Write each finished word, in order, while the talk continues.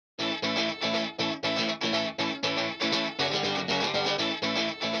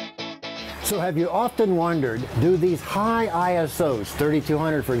So have you often wondered, do these high ISOs,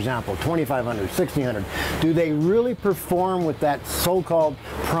 3200 for example, 2500, 1600, do they really perform with that so-called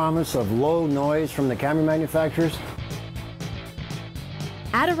promise of low noise from the camera manufacturers?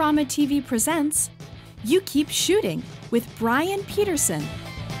 AdoramaTV presents You Keep Shooting with Bryan Peterson.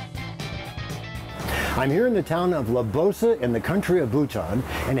 I'm here in the town of Labosa in the country of Bhutan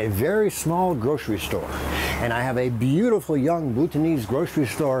in a very small grocery store. And I have a beautiful young Bhutanese grocery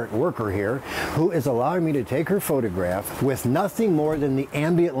store worker here who is allowing me to take her photograph with nothing more than the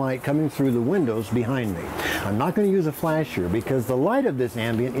ambient light coming through the windows behind me. I'm not going to use a flash here because the light of this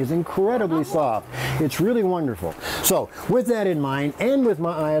ambient is incredibly soft. It's really wonderful. So with that in mind, and with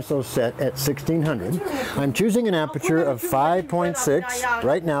my ISO set at 1600, I'm choosing an aperture of 5.6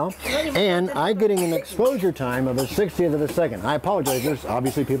 right now, and I'm getting an exposure time of a 60th of a second. I apologize, there's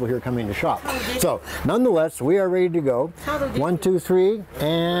obviously people here coming to shop. So nonetheless, we are ready to go. 1, 2, 3,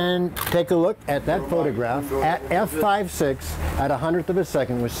 and take a look at that photograph at f5.6 at 100th of a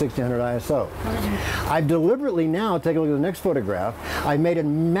second with 1600 ISO. I've deliberately now, take a look at the next photograph, I made a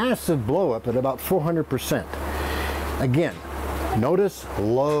massive blow up at about 400%. Again, notice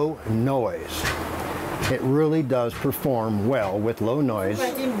low noise. It really does perform well with low noise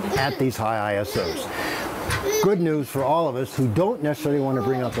at these high ISOs. Good news for all of us who don't necessarily want to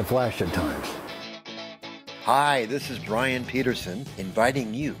bring out the flash at times. Hi, this is Bryan Peterson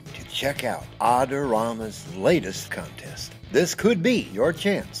inviting you to check out Adorama's latest contest. This could be your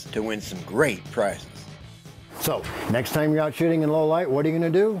chance to win some great prizes. So, next time you're out shooting in low light, what are you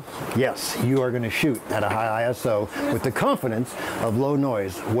going to do? Yes, you are going to shoot at a high ISO with the confidence of low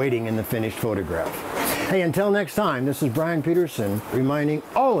noise waiting in the finished photograph. Hey, until next time, this is Bryan Peterson reminding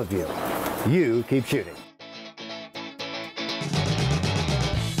all of you, you keep shooting.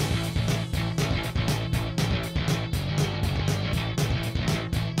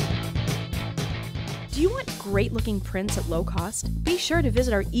 Do you want great looking prints at low cost? Be sure to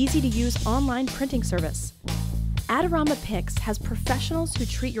visit our easy-to-use online printing service. Adorama Pix has professionals who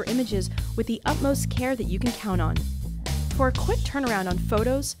treat your images with the utmost care that you can count on. For a quick turnaround on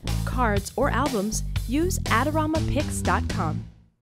photos, cards, or albums, use AdoramaPix.com.